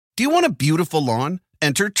Do you want a beautiful lawn?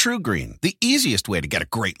 Enter TruGreen, the easiest way to get a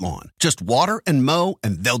great lawn. Just water and mow,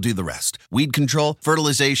 and they'll do the rest. Weed control,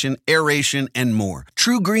 fertilization, aeration, and more.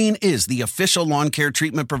 TruGreen is the official lawn care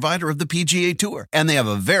treatment provider of the PGA Tour, and they have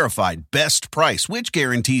a verified best price, which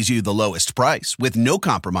guarantees you the lowest price with no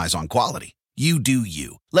compromise on quality. You do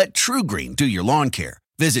you. Let TruGreen do your lawn care.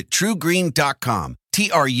 Visit TruGreen.com,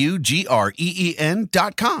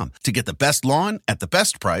 TruGreen.com, to get the best lawn at the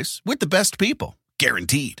best price with the best people.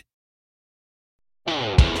 Guaranteed. All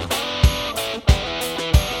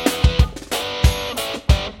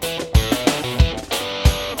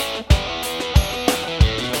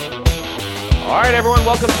right, everyone,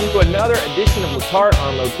 welcome to another edition of Letarte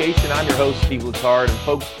on Location. I'm your host, Steve Letarte. And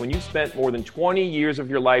folks, when you've spent more than 20 years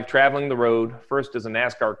of your life traveling the road, first as a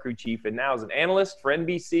NASCAR crew chief and now as an analyst for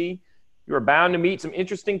NBC, you are bound to meet some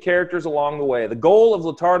interesting characters along the way. The goal of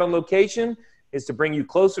Letarte on Location is to bring you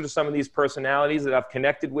closer to some of these personalities that I've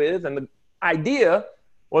connected with. And the idea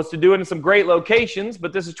was to do it in some great locations,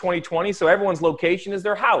 but this is 2020, so everyone's location is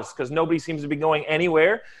their house because nobody seems to be going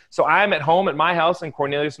anywhere. So I'm at home at my house in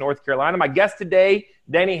Cornelius, North Carolina. My guest today,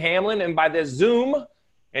 Denny Hamlin, and by this Zoom,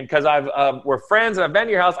 and because we're friends and I've been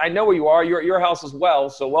to your house, I know where you are. You're at your house as well,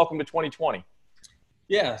 so welcome to 2020.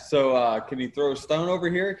 Yeah, so can you throw a stone over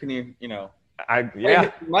here? Can you,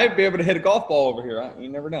 might be able to hit a golf ball over here. You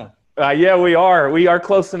never know. Yeah, we are. We are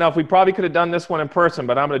close enough. We probably could have done this one in person,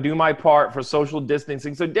 but I'm going to do my part for social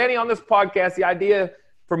distancing. So, Denny, on this podcast, the idea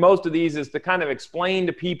for most of these is to kind of explain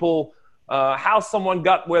to people how someone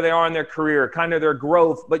got where they are in their career, kind of their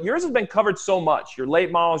growth. But yours has been covered so much. Your late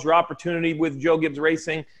models, your opportunity with Joe Gibbs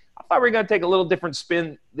Racing. I thought we were going to take a little different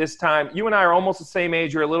spin this time. You and I are almost the same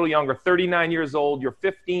age. You're a little younger, 39 years old. Your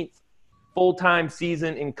 15th full-time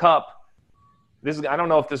season in Cup. I don't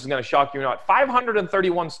know if this is going to shock you or not.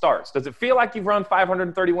 531 starts. Does it feel like you've run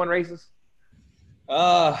 531 races?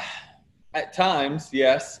 At times,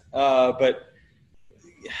 yes. But,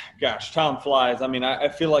 gosh, time flies. I mean, I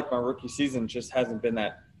feel like my rookie season just hasn't been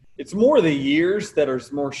that. It's more the years that are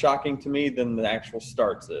more shocking to me than the actual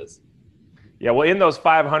starts is. Yeah, well, in those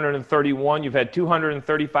 531, you've had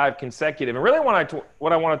 235 consecutive. And really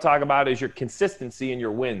what I want to talk about is your consistency in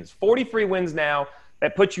your wins. 43 wins now.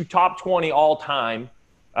 That puts you top 20 all time.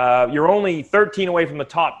 You're only 13 away from the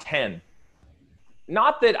top 10.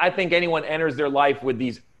 Not that I think anyone enters their life with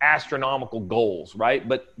these astronomical goals, right?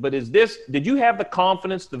 But did you have the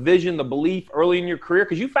confidence, the vision, the belief early in your career?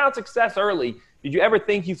 Because you found success early. Did you ever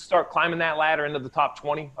think you'd start climbing that ladder into the top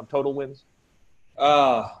 20 of total wins?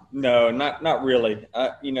 No, not really.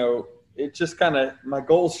 It just kind of – my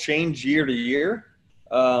goals change year to year.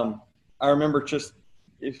 I remember just –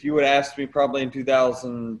 if you would ask me probably in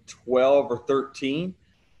 2012 or 13,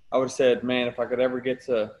 I would have said, man, if I could ever get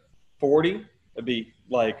to 40, it'd be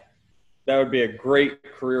like, that would be a great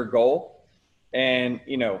career goal. And,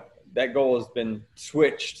 that goal has been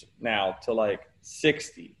switched now to like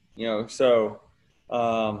 60, so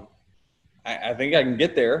I think I can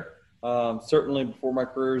get there, certainly before my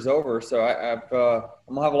career is over. So I'm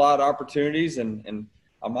going to have a lot of opportunities and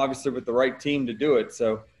I'm obviously with the right team to do it.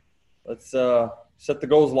 So let's, set the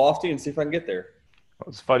goals lofty and see if I can get there. Well,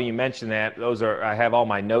 it's funny you mentioned that. I have all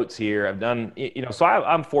my notes here. I've done, so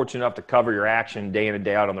I'm fortunate enough to cover your action day in and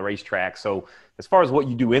day out on the racetrack. So as far as what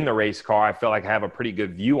you do in the race car, I feel like I have a pretty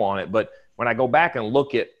good view on it. But when I go back and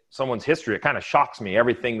look at someone's history, it kind of shocks me,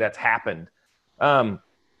 everything that's happened.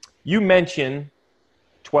 You mentioned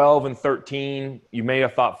 12 and 13. You may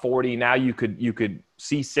have thought 40. Now you could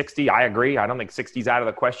see 60. I agree. I don't think 60 is out of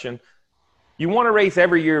the question. You won a race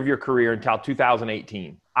every year of your career until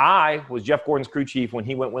 2018. I was Jeff Gordon's crew chief when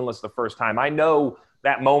he went winless the first time. I know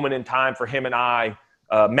that moment in time for him and I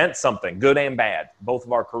meant something, good and bad, both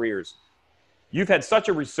of our careers. You've had such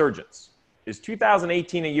a resurgence. Is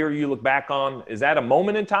 2018 a year you look back on? Is that a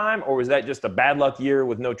moment in time, or was that just a bad luck year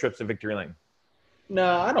with no trips to victory lane?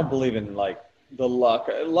 No, I don't believe in, the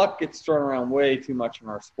luck. Luck gets thrown around way too much in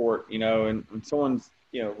our sport, and when someone's,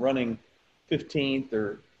 running 15th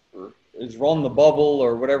or is rolling the bubble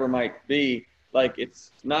or whatever it might be,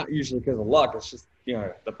 it's not usually because of luck. It's just,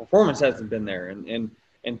 the performance hasn't been there. And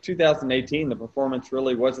in 2018, the performance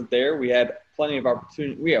really wasn't there. We had plenty of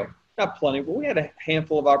opportunity. Not plenty, but we had a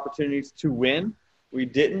handful of opportunities to win. We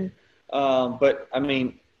didn't. But, I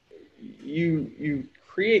mean, you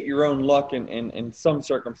create your own luck in some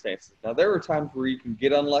circumstances. Now, there are times where you can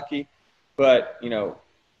get unlucky, but,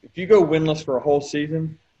 if you go winless for a whole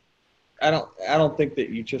season, I don't think that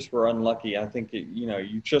you just were unlucky. I think that,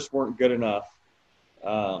 you just weren't good enough.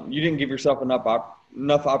 You didn't give yourself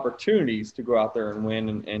enough opportunities to go out there and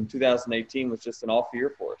win. And 2018 was just an off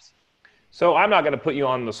year for us. So I'm not going to put you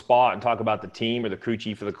on the spot and talk about the team or the crew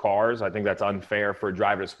chief of the cars. I think that's unfair for a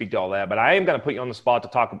driver to speak to all that. But I am going to put you on the spot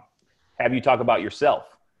to have you talk about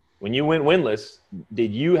yourself. When you went winless,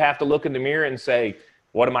 did you have to look in the mirror and say,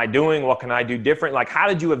 what am I doing? What can I do different? Like, how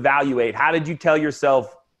did you evaluate? How did you tell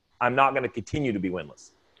yourself, I'm not going to continue to be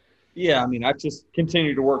winless? Yeah, I mean, I just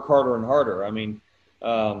continued to work harder and harder. I mean,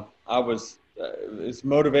 I was as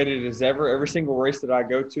motivated as ever. Every single race that I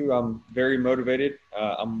go to, I'm very motivated.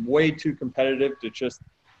 I'm way too competitive to just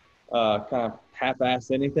kind of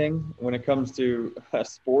half-ass anything when it comes to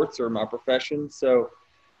sports or my profession. So,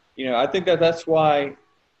 I think that's why,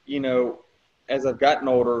 as I've gotten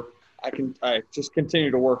older, I just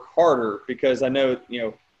continue to work harder because I know,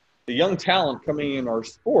 the young talent coming in our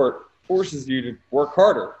sport forces you to work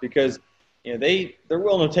harder because, they're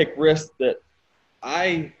willing to take risks that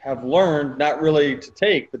I have learned not really to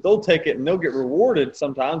take, but they'll take it and they'll get rewarded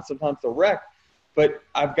sometimes. Sometimes they'll wreck. But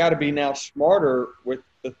I've got to be now smarter with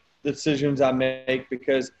the decisions I make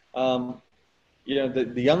because, the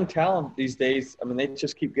young talent these days, I mean, they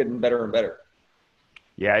just keep getting better and better.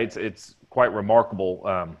 Yeah, it's quite remarkable.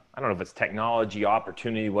 I don't know if it's technology,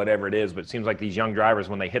 opportunity, whatever it is, but it seems like these young drivers,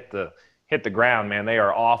 when they hit the ground, man, they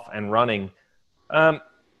are off and running.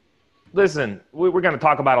 Listen, we're going to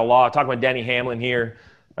talk about a lot. Talk about Denny Hamlin here,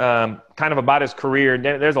 kind of about his career.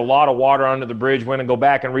 There's a lot of water under the bridge. We're going to go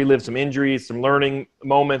back and relive some injuries, some learning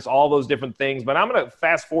moments, all those different things. But I'm going to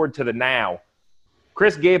fast forward to the now.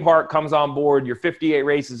 Chris Gabehart comes on board. You're 58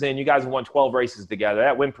 races in. You guys have won 12 races together.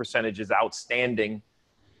 That win percentage is outstanding.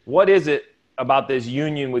 What is it about this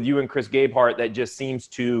union with you and Chris Gabehart that just seems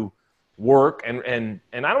to work? And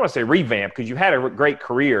I don't want to say revamp because you had a great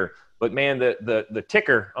career, but man, the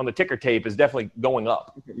ticker on the ticker tape is definitely going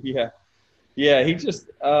up. Yeah. He just,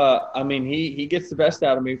 he gets the best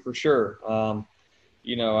out of me for sure.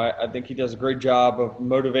 I think he does a great job of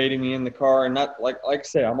motivating me in the car, and not like I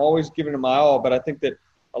say, I'm always giving it my all, but I think that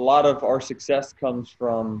a lot of our success comes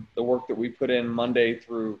from the work that we put in Monday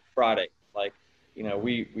through Friday. Like,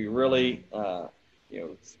 we really,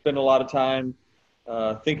 spend a lot of time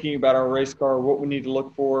thinking about our race car, what we need to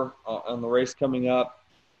look for on the race coming up.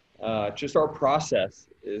 Just our process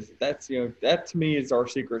that to me is our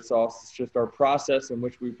secret sauce. It's just our process in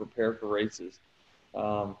which we prepare for races.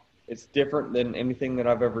 It's different than anything that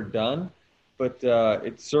I've ever done, but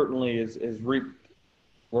it certainly is reaped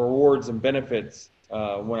rewards and benefits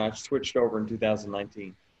when I switched over in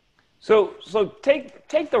 2019. So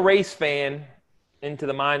take the race fan into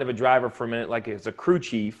the mind of a driver for a minute, like as a crew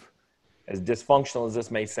chief. As dysfunctional as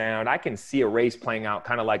this may sound, I can see a race playing out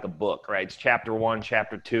kind of like a book, right? It's chapter 1,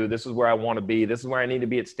 chapter 2. This is where I want to be. This is where I need to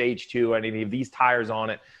be at stage 2. I need to have these tires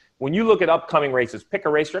on it. When you look at upcoming races, pick a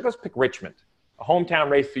racetrack. Let's pick Richmond, a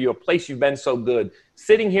hometown race for you, a place you've been so good.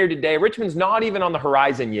 Sitting here today, Richmond's not even on the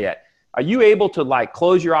horizon yet. Are you able to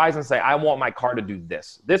close your eyes and say, I want my car to do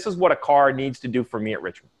this? This is what a car needs to do for me at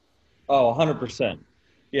Richmond. Oh, 100%.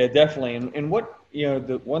 Yeah, definitely. And what,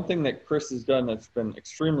 the one thing that Chris has done that's been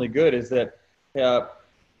extremely good is that,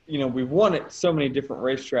 we've won at so many different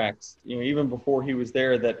racetracks, even before he was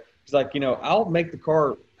there, that he's like, I'll make the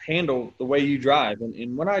car handle the way you drive.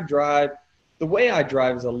 And when I drive, the way I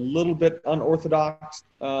drive is a little bit unorthodox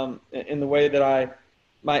in the way that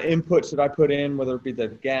my inputs that I put in, whether it be the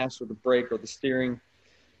gas or the brake or the steering.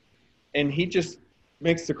 And he just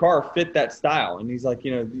makes the car fit that style. And he's like,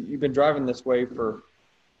 you've been driving this way for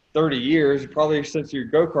 30 years, probably since your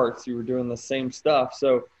go-karts, you were doing the same stuff.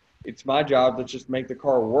 So it's my job to just make the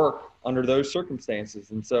car work under those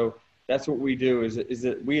circumstances. And so that's what we do is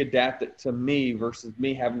that we adapt it to me versus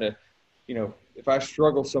me having to, if I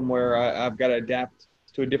struggle somewhere, I've got to adapt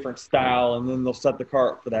to a different style, and then they'll set the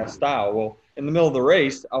car up for that style. Well, in the middle of the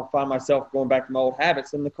race, I'll find myself going back to my old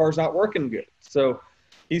habits and the car's not working good. So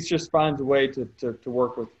he just finds a way to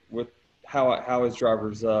work with how his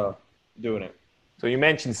driver's doing it. So you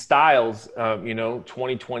mentioned styles,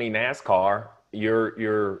 2020 NASCAR,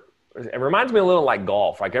 it reminds me a little like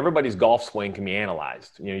golf. Like everybody's golf swing can be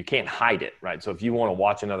analyzed. You can't hide it, right? So if you want to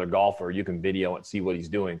watch another golfer, you can video and see what he's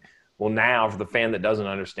doing. Well, now for the fan that doesn't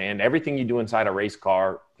understand, everything you do inside a race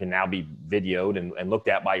car can now be videoed and looked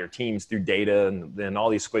at by your teams through data and then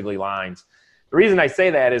all these squiggly lines. The reason I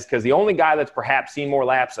say that is because the only guy that's perhaps seen more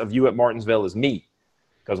laps of you at Martinsville is me.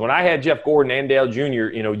 Because when I had Jeff Gordon and Dale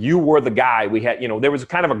Jr., you were the guy we had, there was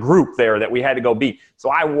kind of a group there that we had to go beat.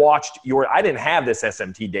 So I watched I didn't have this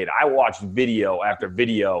SMT data. I watched video after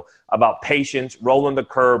video about patience, rolling the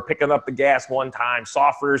curb, picking up the gas one time,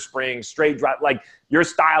 soft rear springs, straight drive. Like your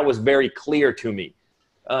style was very clear to me.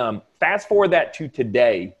 Fast forward that to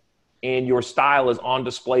today, and your style is on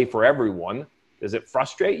display for everyone. Does it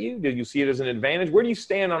frustrate you? Do you see it as an advantage? Where do you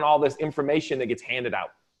stand on all this information that gets handed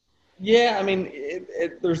out? Yeah, I mean,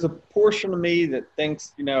 there's a portion of me that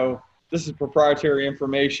thinks, this is proprietary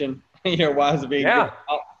information. Why is it being given out?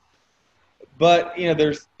 But,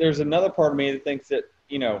 there's another part of me that thinks that,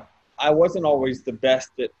 I wasn't always the best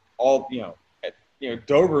at all,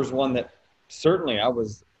 Dover's one that certainly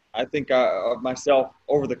I think of myself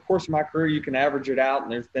over the course of my career, you can average it out,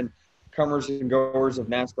 and there's been comers and goers of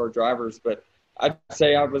NASCAR drivers, but I'd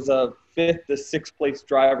say I was a 5th to 6th place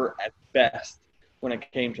driver at best when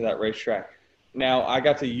it came to that racetrack. Now, I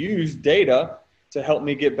got to use data to help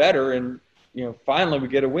me get better, and, finally we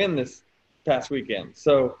get a win this past weekend.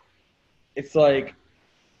 So it's like,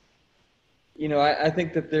 I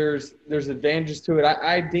think that there's advantages to it.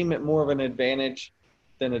 I deem it more of an advantage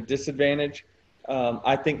than a disadvantage.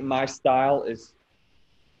 I think my style is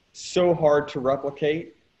so hard to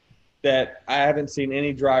replicate that I haven't seen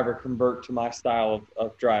any driver convert to my style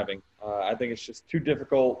of driving. I think it's just too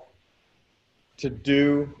difficult to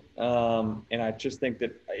do. And I just think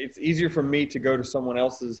that it's easier for me to go to someone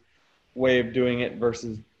else's way of doing it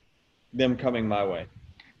versus them coming my way.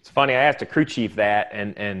 It's funny. I asked a crew chief that,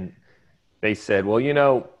 and they said, well,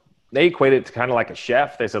 they equate it to kind of like a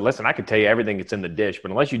chef. They said, listen, I can tell you everything that's in the dish, but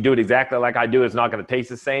unless you do it exactly like I do, it's not going to taste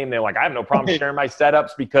the same. They're like, I have no problem sharing my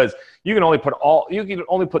setups because you can only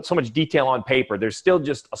put so much detail on paper. There's still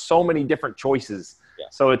just so many different choices. Yeah.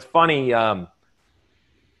 So it's funny.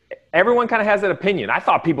 Everyone kind of has an opinion. I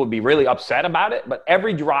thought people would be really upset about it, but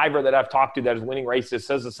every driver that I've talked to that is winning races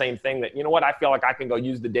says the same thing, that, I feel like I can go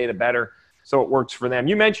use the data better so it works for them.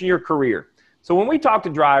 You mentioned your career. So when we talk to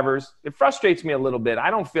drivers, it frustrates me a little bit.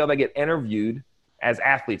 I don't feel they get interviewed as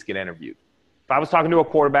athletes get interviewed. If I was talking to a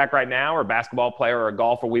quarterback right now, or a basketball player, or a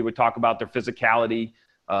golfer, we would talk about their physicality,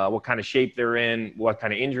 what kind of shape they're in, what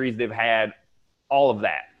kind of injuries they've had, all of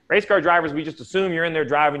that. Race car drivers, we just assume you're in there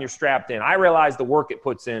driving, you're strapped in. I realize the work it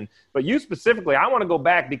puts in. But you specifically, I want to go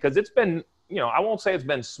back because it's been, I won't say it's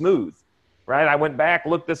been smooth, right? I went back,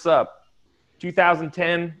 looked this up.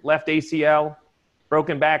 2010, left ACL.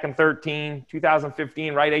 Broken back in 13,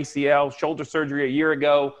 2015, right ACL, shoulder surgery a year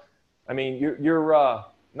ago. I mean, you're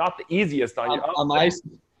not the easiest on your I'm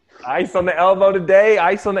ice on the elbow today,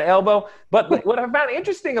 ice on the elbow. But what I found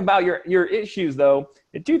interesting about your issues, though,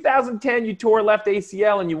 in 2010, you tore left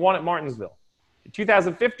ACL and you won at Martinsville. In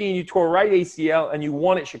 2015, you tore right ACL and you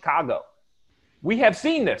won at Chicago. We have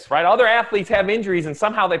seen this, right? Other athletes have injuries and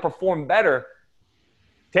somehow they perform better.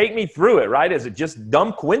 Take me through it, right? Is it just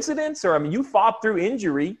dumb coincidence? Or, you fought through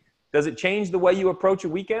injury. Does it change the way you approach a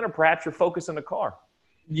weekend, or perhaps your focus in the car?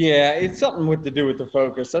 Yeah, it's something to do with the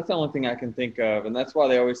focus. That's the only thing I can think of. And that's why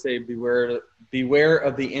they always say beware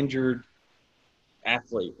of the injured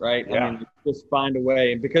athlete, right? Yeah. Just find a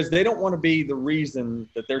way. Because they don't want to be the reason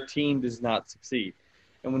that their team does not succeed.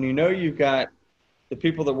 And when you've got the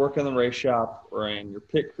people that work in the race shop, or in your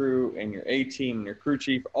pit crew and your A-team and your crew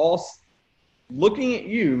chief, all looking at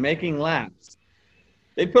you making laps,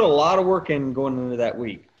 they put a lot of work in going into that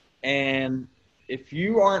week. And if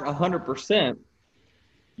you aren't 100%,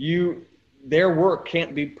 their work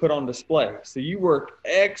can't be put on display. So you work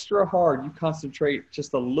extra hard. You concentrate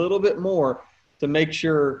just a little bit more to make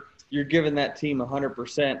sure you're giving that team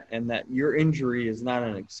 100% and that your injury is not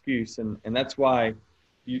an excuse. And that's why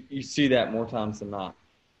you see that more times than not.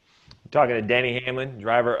 Talking to Denny Hamlin,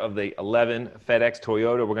 driver of the 11 FedEx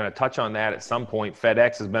Toyota. We're going to touch on that at some point.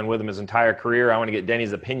 FedEx has been with him his entire career. I want to get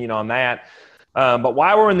Denny's opinion on that. But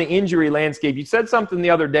while we're in the injury landscape, you said something the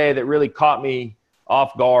other day that really caught me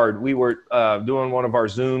off guard. We were doing one of our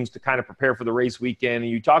Zooms to kind of prepare for the race weekend,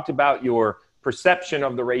 and you talked about your perception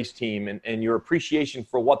of the race team and your appreciation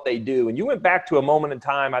for what they do. And you went back to a moment in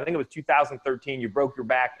time, I think it was 2013, you broke your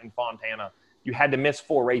back in Fontana. You had to miss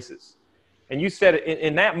 4 races. And you said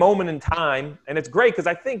in that moment in time, and it's great because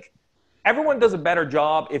I think everyone does a better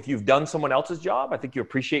job if you've done someone else's job. I think you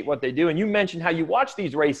appreciate what they do. And you mentioned how you watch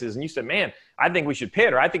these races and you said, man, I think we should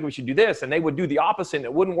pit, or I think we should do this. And they would do the opposite and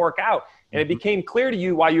it wouldn't work out. And it became clear to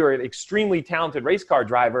you, while you're an extremely talented race car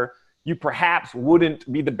driver, you perhaps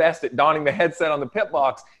wouldn't be the best at donning the headset on the pit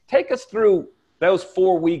box. Take us through those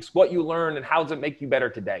 4 weeks, what you learned, and how does it make you better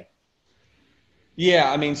today?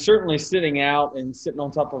 Yeah, certainly sitting out and sitting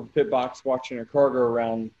on top of a pit box watching a car go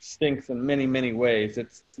around stinks in many, many ways.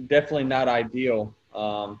 It's definitely not ideal.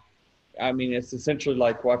 It's essentially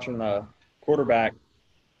like watching a quarterback,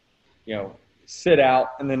 sit out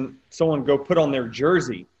and then someone go put on their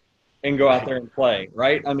jersey and go out there and play,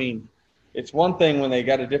 right? It's one thing when they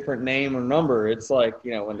got a different name or number. It's like,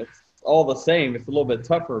 when it's all the same, it's a little bit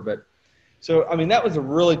tougher. But so, that was a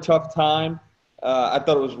really tough time. I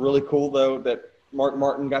thought it was really cool, though, that Mark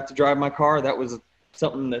Martin got to drive my car. That was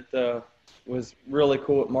something that was really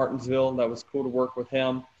cool at Martinsville. That was cool to work with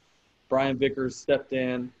him. Brian Vickers stepped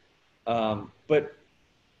in. But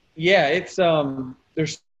yeah, it's there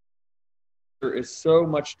is so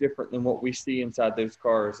much different than what we see inside those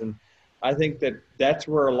cars. And I think that's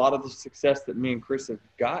where a lot of the success that me and Chris have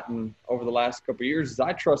gotten over the last couple of years is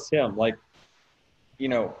I trust him. Like, you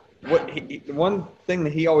know, one thing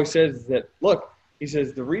that he always says is that, look, he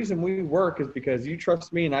says, the reason we work is because you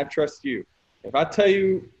trust me and I trust you. If I tell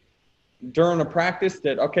you during a practice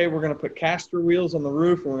that, okay, we're going to put caster wheels on the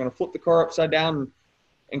roof and we're going to flip the car upside down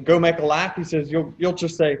and go make a lap, he says, you'll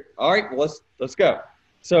just say, all right, well, let's go.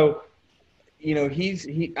 So, you know,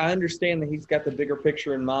 I understand that he's got the bigger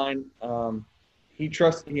picture in mind. He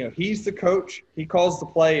trusts, you know, he's the coach. He calls the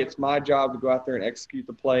play. It's my job to go out there and execute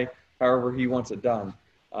the play however he wants it done.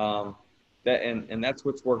 And that's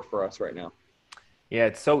what's worked for us right now. Yeah,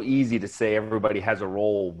 it's so easy to say everybody has a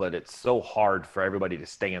role, but it's so hard for everybody to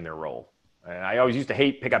stay in their role. And I always used to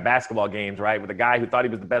hate pick up basketball games, right, with a guy who thought he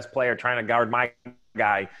was the best player trying to guard my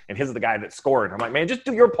guy, and his is the guy that scored. I'm like, man, just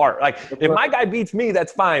do your part. Like, if my guy beats me,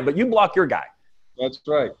 that's fine, but you block your guy. That's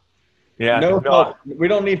right. Yeah. No help. We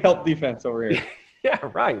don't need help defense over here. Yeah,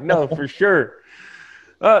 right. No, for sure.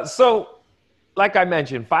 So, like I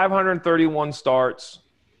mentioned, 531 starts,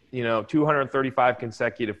 you know, 235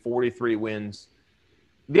 consecutive, 43 wins.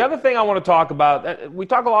 The other thing I want to talk about, we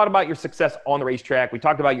talk a lot about your success on the racetrack. We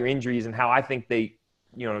talked about your injuries and how I think they,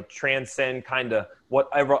 you know, transcend kind of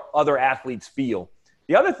whatever other athletes feel.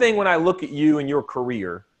 The other thing when I look at you and your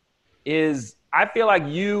career is I feel like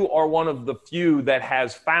you are one of the few that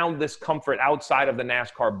has found this comfort outside of the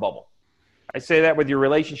NASCAR bubble. I say that with your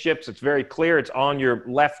relationships. It's very clear. It's on your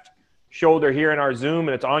left shoulder here in our Zoom,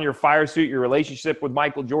 and it's on your fire suit, your relationship with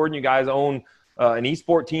Michael Jordan. You guys own an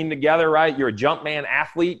e-sport team together, right? You're a Jumpman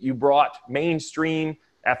athlete. You brought mainstream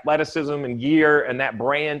athleticism and gear and that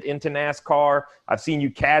brand into NASCAR. I've seen you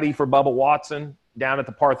caddy for Bubba Watson down at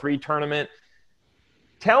the Par 3 tournament.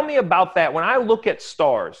 Tell me about that. When I look at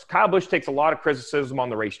stars, Kyle Busch takes a lot of criticism on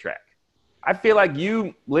the racetrack. I feel like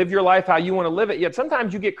you live your life how you want to live it, yet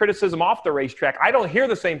sometimes you get criticism off the racetrack. I don't hear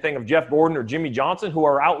the same thing of Jeff Gordon or Jimmy Johnson, who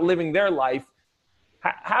are out living their life.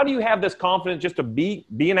 How do you have this confidence just to be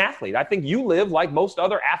an athlete? I think you live like most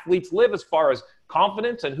other athletes live as far as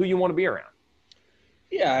confidence and who you want to be around.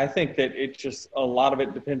 Yeah, I think that it just a lot of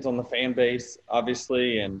it depends on the fan base,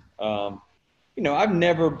 obviously. And, you know, I've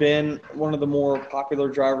never been one of the more popular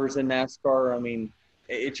drivers in NASCAR. I mean,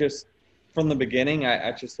 it just from the beginning,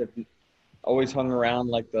 I just have always hung around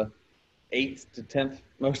like the 8th to 10th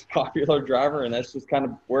most popular driver, and that's just kind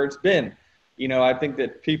of where it's been. You know, I think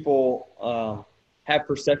that people have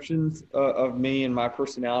perceptions of me and my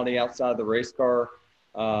personality outside the race car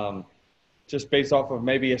just based off of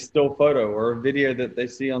maybe a still photo or a video that they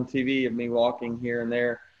see on TV of me walking here and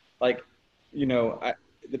there. Like, you know,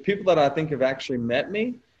 the people that I think have actually met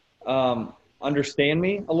me understand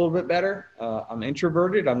me a little bit better. I'm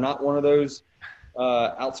introverted. I'm not one of those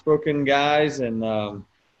outspoken guys. And,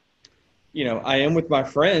 you know, I am with my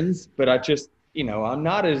friends, but I just, you know, I'm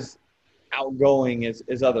not as outgoing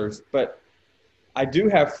as others. But I do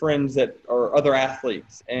have friends that are other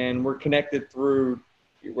athletes, and we're connected through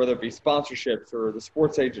whether it be sponsorships or the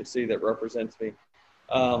sports agency that represents me.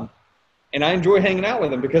 And I enjoy hanging out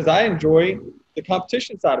with them because I enjoy the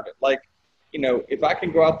competition side of it. Like, you know, if I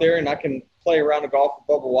can go out there and I can play around a golf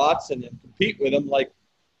with Bubba Watson and compete with him, like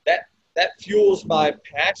that fuels my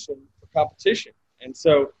passion for competition. And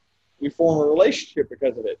so we form a relationship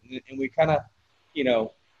because of it. And we kind of, you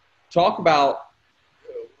know, talk about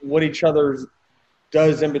what each other's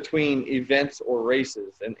does in between events or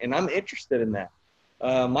races. And I'm interested in that.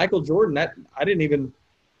 Michael Jordan, I didn't even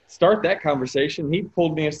start that conversation. He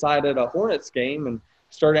pulled me aside at a Hornets game and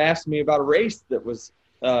started asking me about a race that was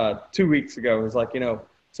 2 weeks ago. It was like, you know,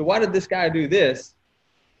 so why did this guy do this?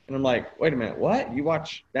 And I'm like, wait a minute, what? You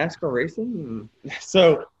watch NASCAR racing? And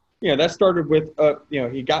so, you know, that started with, you know,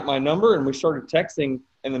 he got my number and we started texting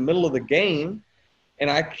in the middle of the game. And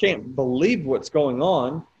I can't believe what's going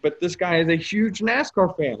on, but this guy is a huge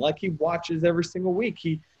NASCAR fan. Like, he watches every single week.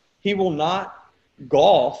 He will not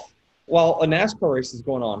golf while a NASCAR race is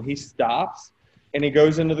going on. He stops and he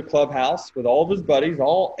goes into the clubhouse with all of his buddies,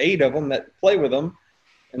 all 8 of them that play with him,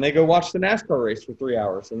 and they go watch the NASCAR race for 3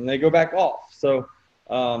 hours, and they go back off. So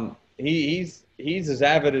he's as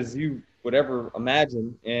avid as you would ever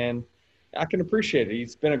imagine, and I can appreciate it.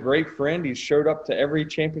 He's been a great friend. He's showed up to every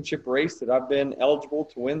championship race that I've been eligible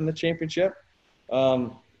to win the championship.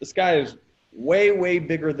 This guy is way, way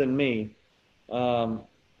bigger than me.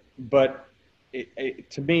 But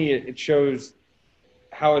to me, it shows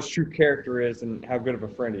how his true character is and how good of a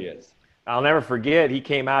friend he is. I'll never forget, he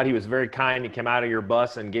came out, he was very kind. He came out of your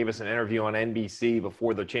bus and gave us an interview on NBC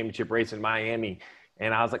before the championship race in Miami.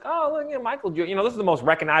 And I was like, oh, look, Michael, this is the most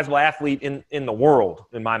recognizable athlete in the world,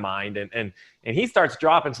 in my mind. And he starts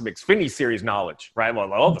dropping some Xfinity Series knowledge, right?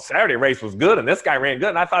 Well, the Saturday race was good, and this guy ran good.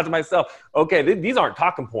 And I thought to myself, okay, these aren't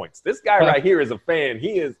talking points. This guy right here is a fan.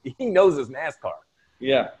 He knows his NASCAR.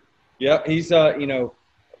 Yeah. He's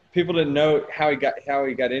people didn't know how he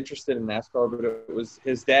got interested in NASCAR, but it was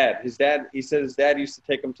his dad. He said his dad used to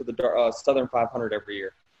take him to the Southern 500 every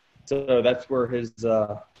year. So that's where his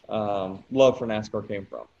love for NASCAR came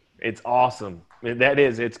from. It's awesome.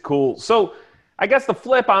 It's cool. So I guess the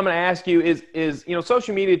flip I'm going to ask you is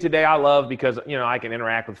social media today I love because, I can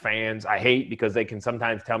interact with fans. I hate because they can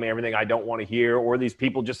sometimes tell me everything I don't want to hear, or these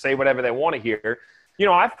people just say whatever they want to hear.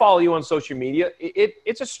 I follow you on social media.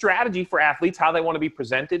 It's a strategy for athletes, how they want to be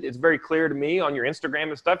presented. It's very clear to me on your Instagram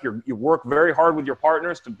and stuff. You work very hard with your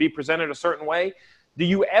partners to be presented a certain way. Do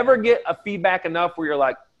you ever get a feedback enough where you're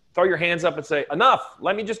like, throw your hands up and say, enough,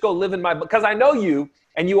 let me just go live in my – because I know you,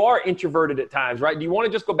 and you are introverted at times, right? Do you want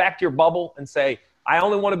to just go back to your bubble and say, I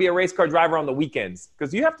only want to be a race car driver on the weekends?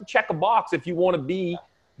 Because you have to check a box if you want to be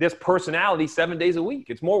this personality 7 days a week.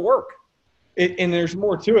 It's more work. And there's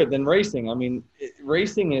more to it than racing. I mean,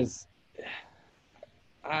 racing is,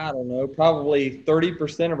 I don't know, probably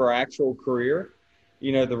 30% of our actual career.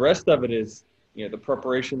 The rest of it is, the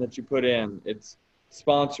preparation that you put in. It's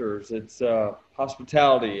sponsors, it's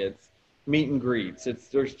hospitality, it's meet and greets.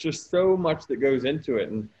 There's just so much that goes into it.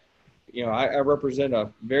 And, I represent a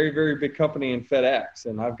very, very big company in FedEx,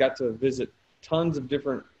 and I've got to visit tons of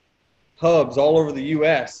different hubs all over the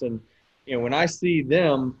U.S. And, when I see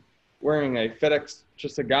them wearing a FedEx,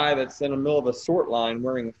 just a guy that's in the middle of a sort line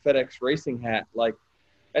wearing a FedEx racing hat, like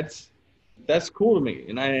that's cool to me.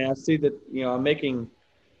 And I see that, I'm making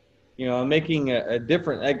a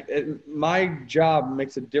difference. My job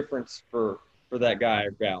makes a difference for that guy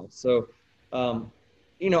or gal. So,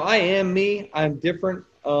 I am me. I'm different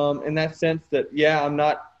in that sense that, I'm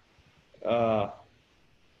not, I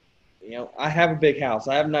have a big house.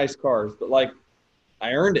 I have nice cars, but like,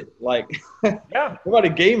 I earned it. Like, nobody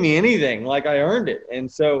gave me anything. Like, I earned it.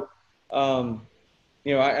 And so,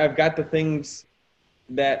 I've got the things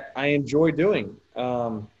that I enjoy doing.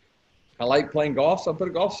 I like playing golf, so I put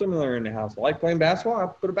a golf simulator in the house. I like playing basketball, I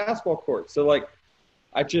put a basketball court. So, like,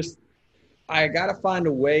 I got to find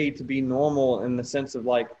a way to be normal in the sense of,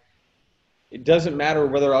 like, it doesn't matter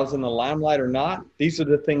whether I was in the limelight or not. These are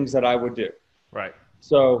the things that I would do. Right.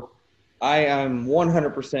 So I am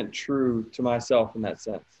 100% true to myself in that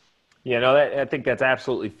sense. I think that's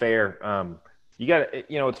absolutely fair. You got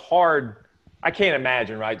to, it's hard. I can't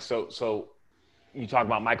imagine, right? So you talk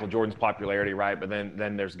about Michael Jordan's popularity, right? But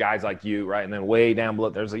then there's guys like you, right? And then way down below,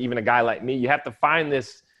 there's even a guy like me. You have to find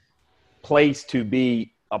this place to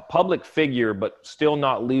be a public figure, but still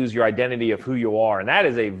not lose your identity of who you are. And that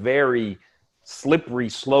is a very slippery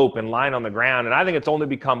slope and line on the ground. And I think it's only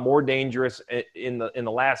become more dangerous in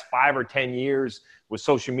the last 5 or 10 years with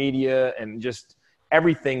social media, and just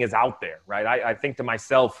everything is out there, right? I think to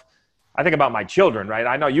myself, I think about my children, right?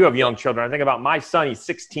 I know you have young children. I think about my son. He's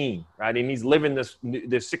 16, right? And he's living this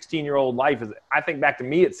 16-year-old life. I think back to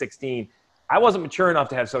me at 16. I wasn't mature enough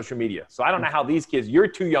to have social media. So I don't know how these kids, your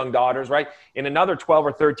 2 young daughters, right? In another 12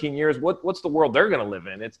 or 13 years, what's the world they're going to live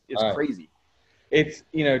in? It's crazy. It's,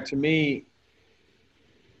 to me,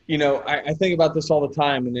 I think about this all the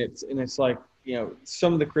time, and it's like,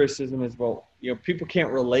 some of the criticism is, well, people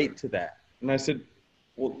can't relate to that. And I said,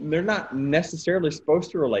 well, they're not necessarily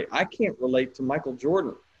supposed to relate. I can't relate to Michael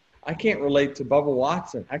Jordan. I can't relate to Bubba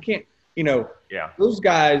Watson. I can't, those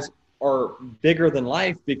guys are bigger than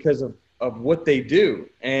life because of what they do.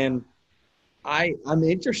 And I'm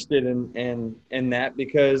interested in that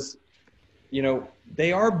because,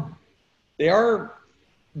 they are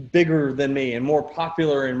bigger than me and more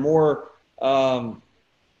popular and more,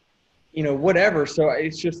 whatever. So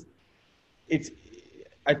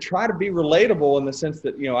I try to be relatable in the sense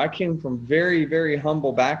that, I came from very, very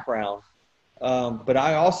humble background. But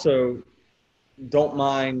I also don't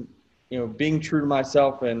mind, being true to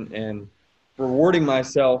myself and rewarding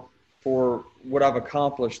myself for what I've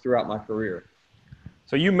accomplished throughout my career.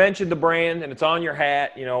 So you mentioned the brand, and it's on your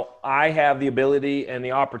hat. I have the ability and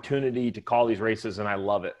the opportunity to call these races, and I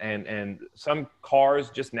love it. And some cars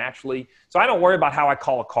just naturally – so I don't worry about how I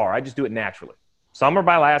call a car. I just do it naturally. Some are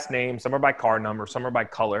by last name, some are by car number, some are by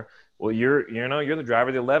color. Well, you're the driver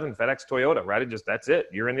of the 11 FedEx Toyota, right? That's it.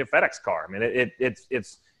 You're in the FedEx car. I mean,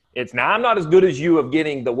 it's now I'm not as good as you of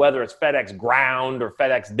getting whether it's FedEx Ground or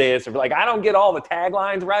FedEx this or like I don't get all the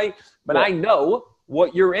taglines right, but I know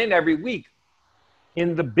what you're in every week.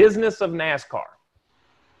 In the business of NASCAR,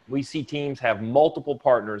 we see teams have multiple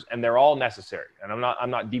partners, and they're all necessary. And I'm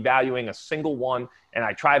not devaluing a single one, and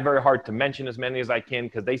I try very hard to mention as many as I can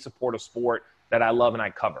because they support a sport that I love and I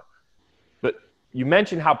cover. But you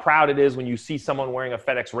mentioned how proud it is when you see someone wearing a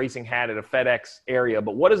FedEx Racing hat at a FedEx area.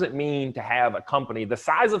 But what does it mean to have a company the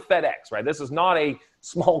size of FedEx, right? This is not a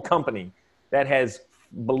small company that has,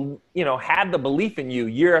 had the belief in you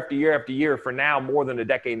year after year after year for now more than a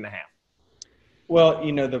decade and a half. Well,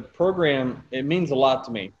 the program, it means a lot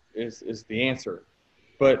to me is the answer.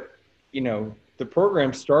 But, the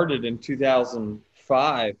program started in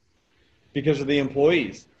 2005 because of the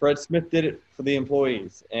employees. Fred Smith did it for the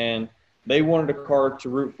employees, and they wanted a car to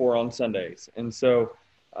root for on Sundays. And so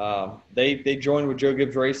they joined with Joe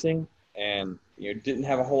Gibbs Racing and, didn't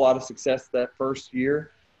have a whole lot of success that first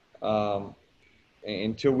year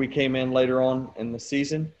until we came in later on in the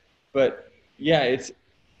season. But, yeah,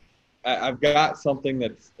 I've got something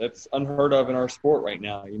that's unheard of in our sport right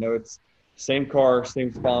now. It's same car,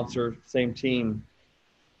 same sponsor, same team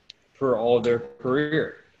for all of their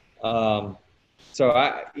career. So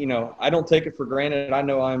I don't take it for granted. I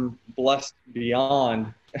know I'm blessed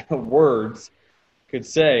beyond words could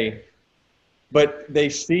say, but they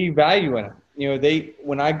see value in it.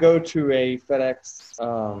 When I go to a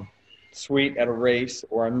FedEx suite at a race,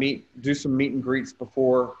 or I do some meet and greets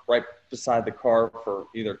before, right beside the car for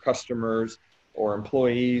either customers or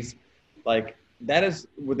employees, like that is,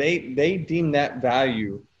 they deem that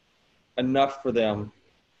value enough for them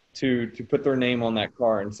to put their name on that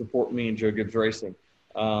car and support me and Joe Gibbs Racing.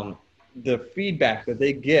 The feedback that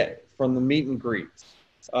they get from the meet and greets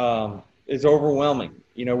is overwhelming.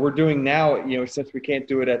 We're doing now, since we can't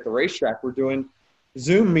do it at the racetrack, we're doing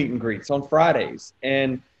Zoom meet and greets on Fridays.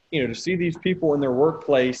 And, to see these people in their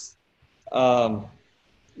workplace, a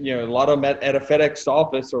lot of them at a FedEx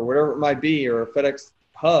office or whatever it might be, or a FedEx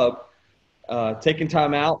hub, taking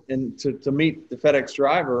time out and to meet the FedEx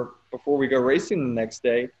driver before we go racing the next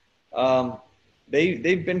day.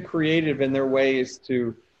 They've been creative in their ways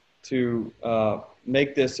to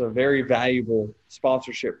make this a very valuable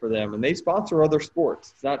sponsorship for them. And they sponsor other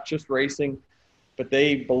sports. It's not just racing, but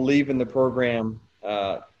they believe in the program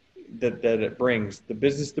that it brings, the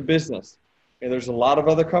business to business. And there's a lot of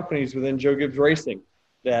other companies within Joe Gibbs Racing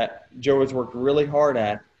that Joe has worked really hard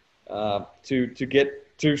at to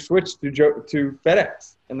get to switch to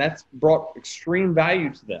FedEx, and that's brought extreme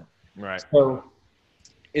value to them. Right. So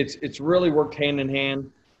it's really worked hand in hand.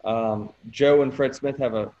 Joe and Fred Smith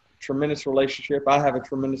have a tremendous relationship. I have a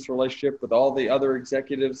tremendous relationship with all the other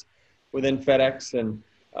executives within FedEx, and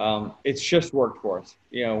it's just worked for us.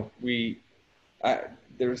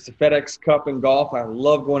 There's the FedEx Cup in golf. I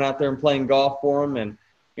love going out there and playing golf for them,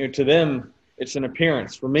 and to them, it's an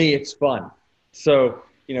appearance. For me, it's fun. So,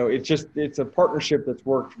 it's a partnership that's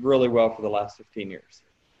worked really well for the last 15 years.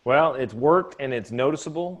 Well, it's worked and it's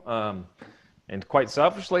noticeable. And quite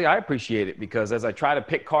selfishly, I appreciate it because as I try to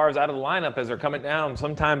pick cars out of the lineup as they're coming down,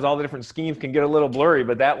 sometimes all the different schemes can get a little blurry,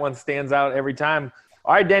 but that one stands out every time.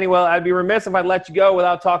 All right, Danny, well, I'd be remiss if I'd let you go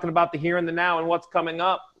without talking about the here and the now and what's coming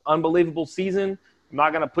up. Unbelievable season. I'm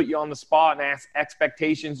not going to put you on the spot and ask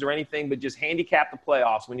expectations or anything, but just handicap the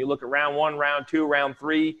playoffs. When you look at round 1, round 2, round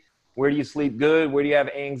 3, where do you sleep good? Where do you have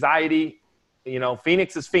anxiety?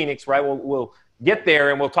 Phoenix is Phoenix, right? We'll get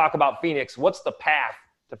there and we'll talk about Phoenix. What's the path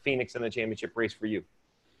to Phoenix in the championship race for you?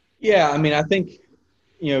 Yeah, I think,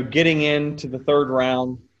 getting into the third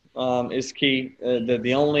round is key.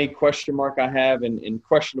 The only question mark I have in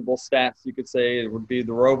questionable stats, you could say, it would be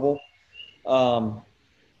the Roval.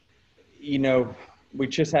 We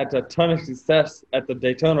just had a ton of success at the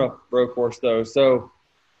Daytona road course, though. So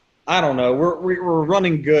I don't know. We're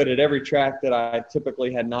running good at every track that I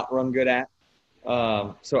typically had not run good at.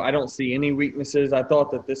 So I don't see any weaknesses. I thought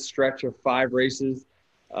that this stretch of 5 races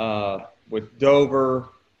with Dover,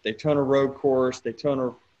 Daytona road course,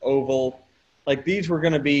 Daytona oval, like this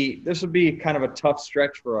would be kind of a tough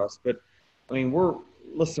stretch for us. But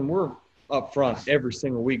we're up front every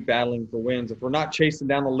single week battling for wins. If we're not chasing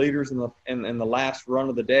down the leaders in the last run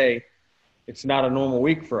of the day, it's not a normal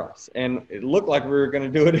week for us. And it looked like we were going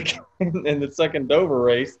to do it again in the second Dover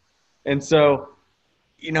race. And so,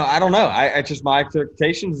 I don't know. I just, my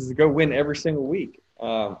expectations is to go win every single week.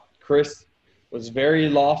 Chris was very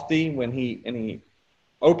lofty when he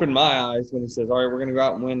opened my eyes when he says, all right, we're going to go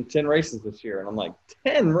out and win 10 races this year. And I'm like,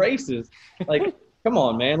 10 races? Like, come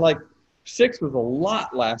on, man. Like 6 was a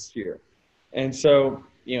lot last year. And so,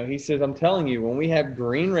 he says, I'm telling you, when we have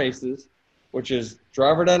green races, which is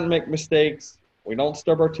driver doesn't make mistakes, we don't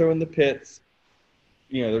stub our toe in the pits,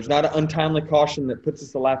 there's not an untimely caution that puts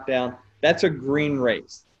us a lap down. That's a green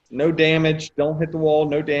race. No damage. Don't hit the wall.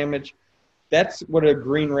 No damage. That's what a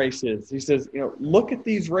green race is. He says, look at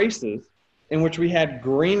these races in which we had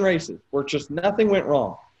green races where just nothing went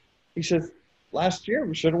wrong. He says, last year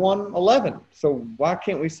we should have won 11. So why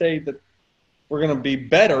can't we say that we're going to be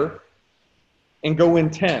better and go win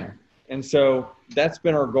 10? And so that's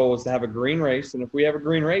been our goal, is to have a green race. And if we have a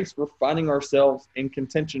green race, we're finding ourselves in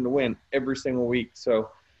contention to win every single week. So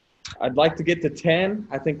I'd like to get to 10.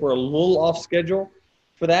 I think we're a little off schedule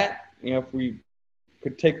for that. If we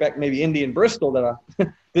could take back maybe Indy and Bristol that I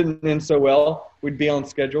didn't end so well, we'd be on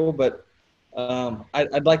schedule. But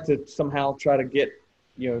I'd like to somehow try to get,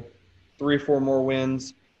 3 or 4 more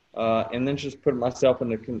wins, and then just put myself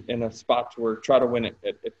in a spot to where try to win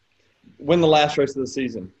win the last race of the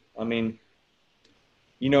season. I mean,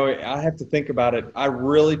 I have to think about it. I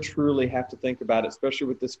really, truly have to think about it, especially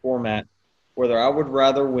with this format, whether I would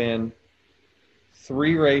rather win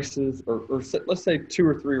 3 races or let's say 2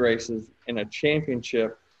 or 3 races in a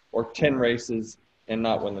championship, or 10 races and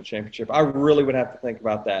not win the championship. I really would have to think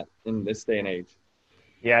about that in this day and age.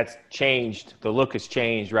 Yeah, it's changed. The look has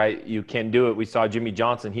changed, right? You can do it. We saw Jimmy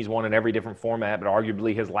Johnson. He's won in every different format, but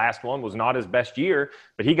arguably his last one was not his best year,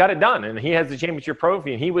 but he got it done, and he has the championship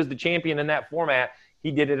trophy, and he was the champion in that format.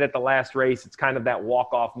 He did it at the last race. It's kind of that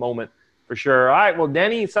walk-off moment for sure. All right, well,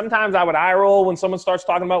 Denny, sometimes I would eye roll when someone starts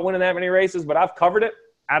talking about winning that many races, but I've covered it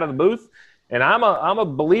out of the booth, and I'm a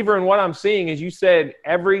believer in what I'm seeing. As you said,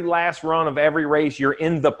 every last run of every race, you're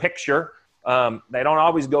in the picture. They don't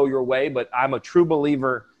always go your way, but I'm a true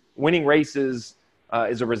believer winning races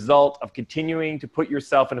is a result of continuing to put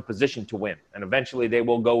yourself in a position to win, and eventually they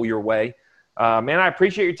will go your way. Man, I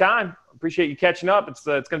appreciate your time. Appreciate you catching up. It's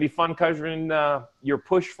going to be fun covering your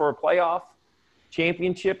push for a playoff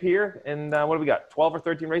championship here. And what do we got? 12 or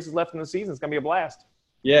 13 races left in the season. It's going to be a blast.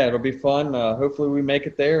 Yeah, it'll be fun. Hopefully we make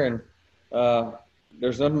it there. And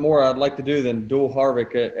there's nothing more I'd like to do than duel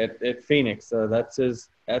Harvick at Phoenix.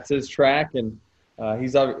 That's his track, and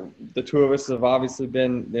the 2 of us have obviously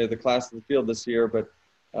been the class of the field this year. But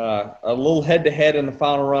a little head-to-head in the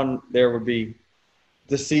final run there would be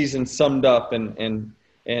the season summed up in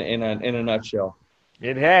a nutshell.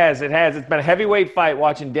 It has. It's been a heavyweight fight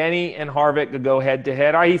watching Denny and Harvick go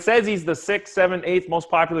head-to-head. All right, he says he's the 6th, 7th, 8th most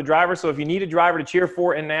popular driver, so if you need a driver to cheer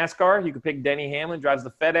for in NASCAR, you can pick Denny Hamlin, drives the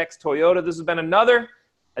FedEx Toyota. This has been another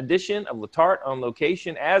edition of Letarte on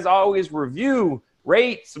Location. As always, review,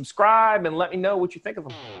 rate, subscribe, and let me know what you think of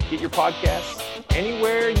them. Get your podcasts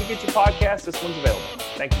anywhere you get your podcasts. This one's available.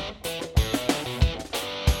 Thank you.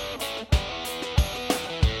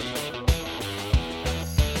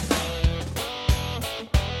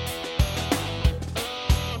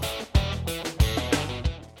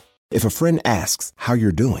 If a friend asks how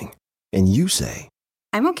you're doing, and you say,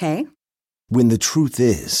 I'm okay. When the truth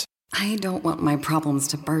is, I don't want my problems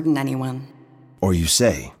to burden anyone. Or you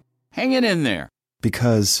say, hang it in there.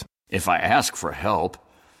 Because if I ask for help,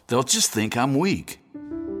 they'll just think I'm weak.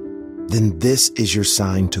 Then this is your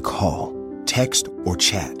sign to call, text, or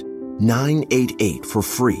chat 988 for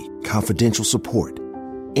free, confidential support.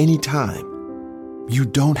 Anytime. You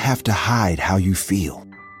don't have to hide how you feel.